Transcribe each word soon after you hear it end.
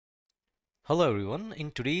Hello everyone, in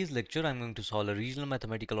today's lecture I'm going to solve a regional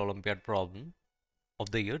mathematical Olympiad problem of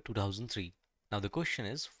the year 2003. Now the question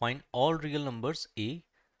is, find all real numbers a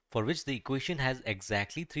for which the equation has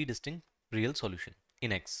exactly three distinct real solutions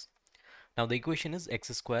in x. Now the equation is x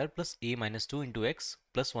square plus a minus 2 into x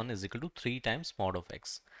plus 1 is equal to 3 times mod of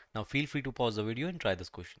x. Now feel free to pause the video and try this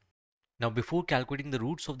question. Now before calculating the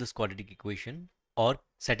roots of this quadratic equation or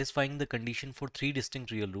satisfying the condition for three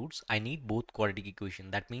distinct real roots, I need both quadratic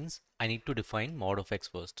equation. That means I need to define mod of x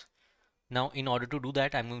first. Now in order to do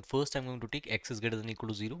that, I'm going to take x is greater than or equal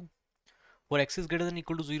to 0. For x is greater than or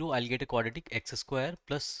equal to 0, I'll get a quadratic x square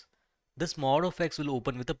plus this mod of x will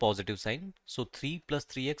open with a positive sign. So 3 plus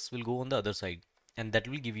 3x will go on the other side, and that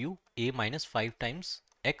will give you a minus 5 times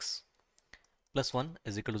x plus 1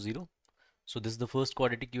 is equal to 0. So this is the first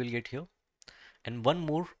quadratic you will get here, and one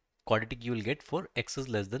more quadratic you will get for x is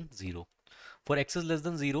less than 0. For x is less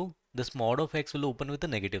than 0, this mod of x will open with a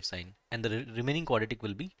negative sign, and the remaining quadratic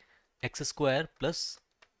will be x square plus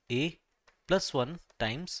a plus 1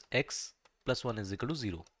 times x plus 1 is equal to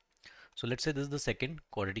 0. So let's say this is the second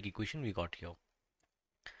quadratic equation we got here.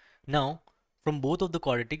 Now from both of the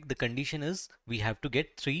quadratic, the condition is we have to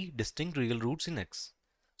get three distinct real roots in x.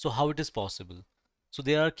 So how it is possible? So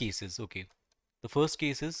there are cases. Okay, the first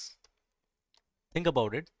case is, think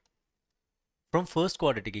about it. From first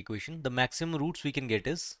quadratic equation, the maximum roots we can get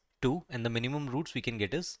is 2 and the minimum roots we can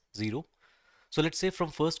get is 0. So let's say from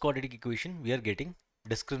first quadratic equation we are getting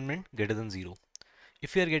discriminant greater than 0.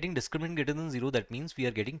 If we are getting discriminant greater than 0, that means we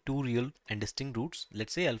are getting two real and distinct roots,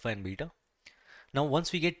 let's say alpha and beta. Now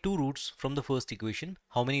once we get two roots from the first equation,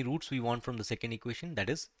 how many roots we want from the second equation? That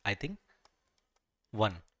is, I think,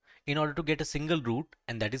 1. In order to get a single root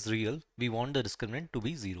and that is real, we want the discriminant to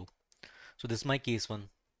be 0. So this is my case 1.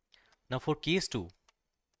 Now for case 2,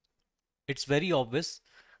 it's very obvious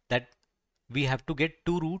that we have to get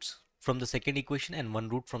two roots from the second equation and one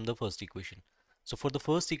root from the first equation. So for the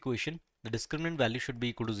first equation, the discriminant value should be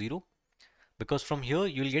equal to 0, because from here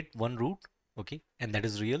you will get one root, okay, and that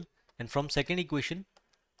is real. And from second equation,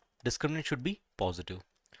 discriminant should be positive.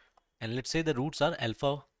 And let's say the roots are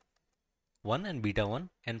alpha 1 and beta 1,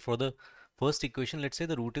 and for the first equation, let's say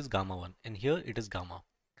the root is gamma 1, and here it is gamma.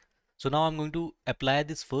 So now I'm going to apply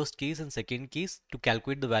this first case and second case to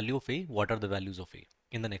calculate the value of a. What are the values of a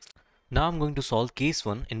in the next? Now I'm going to solve case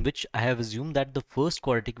 1, in which I have assumed that the first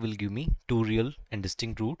quadratic will give me two real and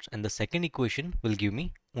distinct roots, and the second equation will give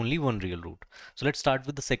me only one real root. So let's start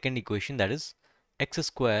with the second equation, that is x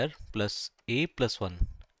square plus a plus 1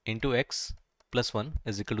 into x plus 1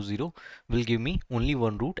 is equal to 0 will give me only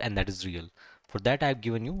one root, and that is real. For that I have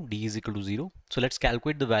given you d is equal to 0. So let's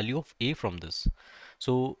calculate the value of a from this.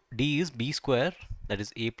 So d is b square, that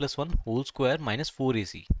is a plus 1 whole square minus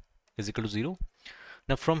 4ac is equal to 0.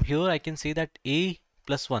 Now from here I can say that a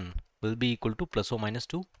plus 1 will be equal to plus or minus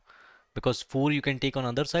 2, because 4 you can take on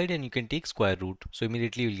other side and you can take square root. So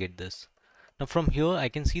immediately you will get this. Now from here I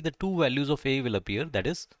can see the two values of a will appear, that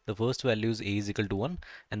is the first value is a is equal to 1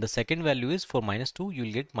 and the second value is for minus 2 you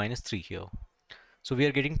will get minus 3 here. So we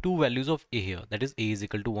are getting two values of a here, that is a is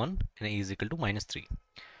equal to 1 and a is equal to minus 3.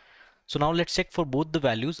 So now let's check for both the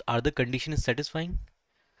values, are the condition is satisfying.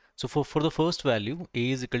 So for the first value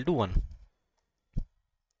a is equal to 1,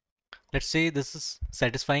 let's say this is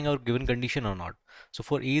satisfying our given condition or not. So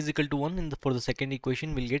for a is equal to 1 for the second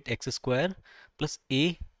equation we'll get x square plus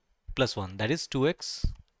a plus 1, that is 2x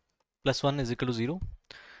plus 1 is equal to 0.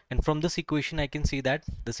 And from this equation I can see that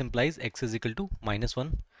this implies x is equal to minus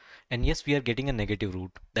 1, and yes, we are getting a negative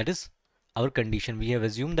root. That is our condition. We have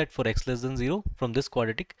assumed that for x less than 0 from this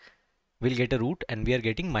quadratic we'll get a root, and we are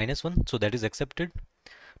getting minus 1, so that is accepted.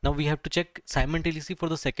 Now we have to check simultaneously for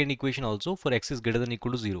the second equation also, for x is greater than or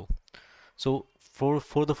equal to 0. So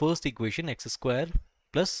for the first equation, x square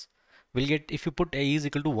plus, we'll get, if you put a is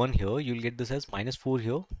equal to 1 here, you'll get this as minus 4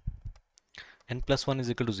 here and plus 1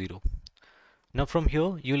 is equal to 0. Now from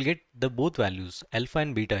here you'll get the both values alpha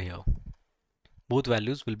and beta here. Both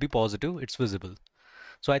values will be positive, it's visible.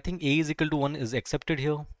 So I think a is equal to 1 is accepted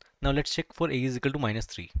here. Now let's check for a is equal to minus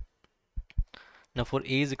 3. Now for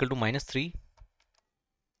a is equal to minus 3,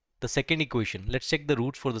 the second equation, let's check the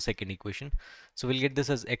roots for the second equation. So we'll get this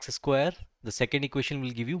as x square. The second equation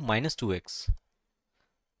will give you minus 2x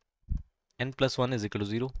and plus 1 is equal to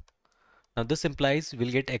 0. Now this implies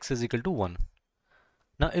we'll get x is equal to 1.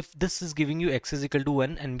 Now if this is giving you x is equal to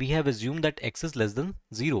 1 and we have assumed that x is less than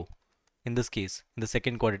 0 in this case, in the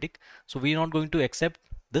second quadratic, so we are not going to accept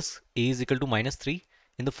this a is equal to minus 3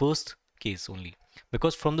 in the first case only,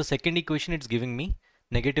 because from the second equation it's giving me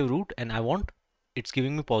negative root and it's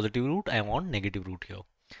giving me positive root, I want negative root here.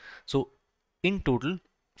 So in total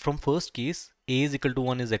from first case, a is equal to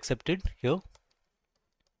 1 is accepted here,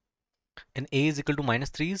 and a is equal to minus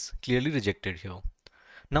 3 is clearly rejected here.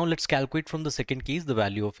 Now let's calculate from the second case the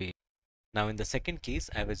value of a. Now in the second case,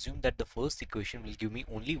 I have assumed that the first equation will give me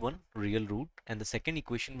only one real root and the second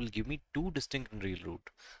equation will give me two distinct real root.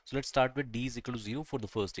 So let's start with d is equal to 0 for the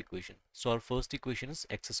first equation. So our first equation is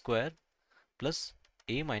x square plus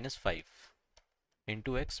a minus 5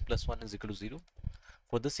 into x plus 1 is equal to 0.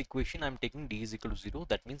 For this equation, I'm taking d is equal to 0.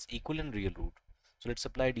 That means equal and real root. So let's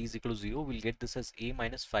apply d is equal to 0. We'll get this as a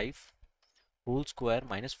minus 5 whole square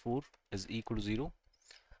minus 4 is equal to 0.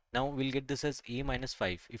 Now we'll get this as a minus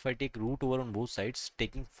 5. If I take root over on both sides,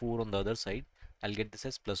 taking 4 on the other side, I'll get this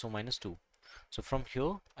as plus or minus 2. So from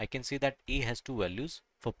here, I can say that a has two values.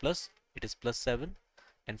 For plus, it is plus 7,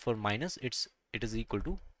 and for minus, it is equal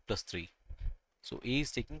to plus 3. So a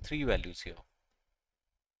is taking 3 values here.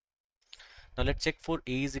 Now let's check for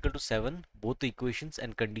a is equal to 7. Both the equations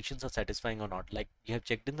and conditions are satisfying or not, like we have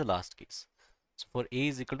checked in the last case. So for a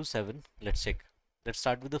is equal to 7, let's check. Let's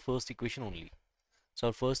start with the first equation only. So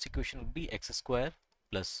our first equation would be x square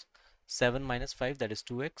plus 7 minus 5, that is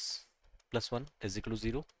 2x plus 1 is equal to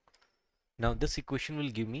 0. Now this equation will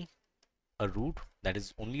give me a root, that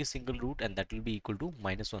is only a single root, and that will be equal to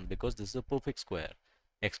minus 1 because this is a perfect square.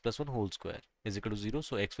 X plus 1 whole square is equal to 0,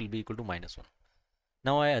 so x will be equal to minus 1.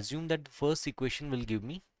 Now I assume that the first equation will give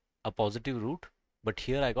me a positive root, but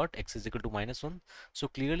here I got x is equal to minus 1. So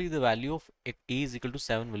clearly the value of a is equal to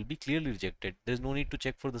 7 will be clearly rejected. There is no need to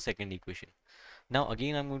check for the second equation. Now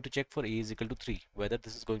again I'm going to check for a is equal to 3, whether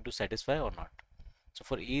this is going to satisfy or not. So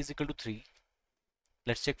for a is equal to 3,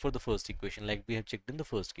 let's check for the first equation like we have checked in the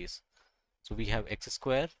first case. So we have x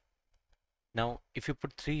square. Now if you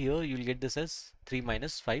put 3 here, you will get this as 3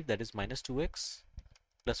 minus 5, that is minus 2x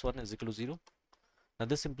plus 1 is equal to 0. Now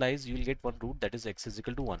this implies you will get one root, that is x is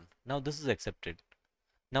equal to 1. Now this is accepted.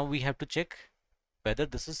 Now we have to check whether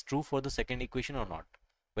this is true for the second equation or not,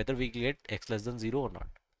 whether we get x less than 0 or not.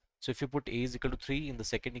 So if you put a is equal to 3 in the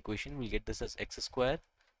second equation, we'll get this as x square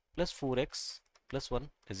plus 4x plus 1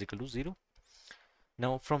 is equal to 0.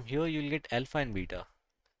 Now from here you will get alpha and beta.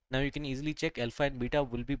 Now you can easily check alpha and beta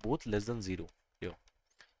will be both less than 0 here.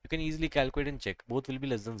 You can easily calculate and check both will be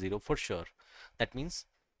less than 0 for sure. That means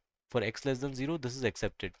for x less than 0, this is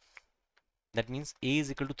accepted. That means a is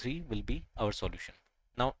equal to 3 will be our solution.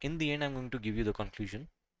 Now in the end, I'm going to give you the conclusion.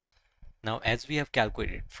 Now as we have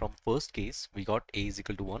calculated, from first case we got a is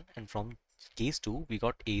equal to 1, and from case 2 we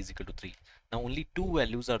got a is equal to 3. Now only two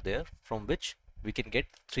values are there from which we can get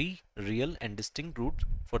 3 real and distinct roots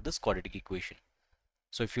for this quadratic equation.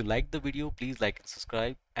 So if you like the video, please like and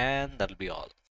subscribe, and that'll be all.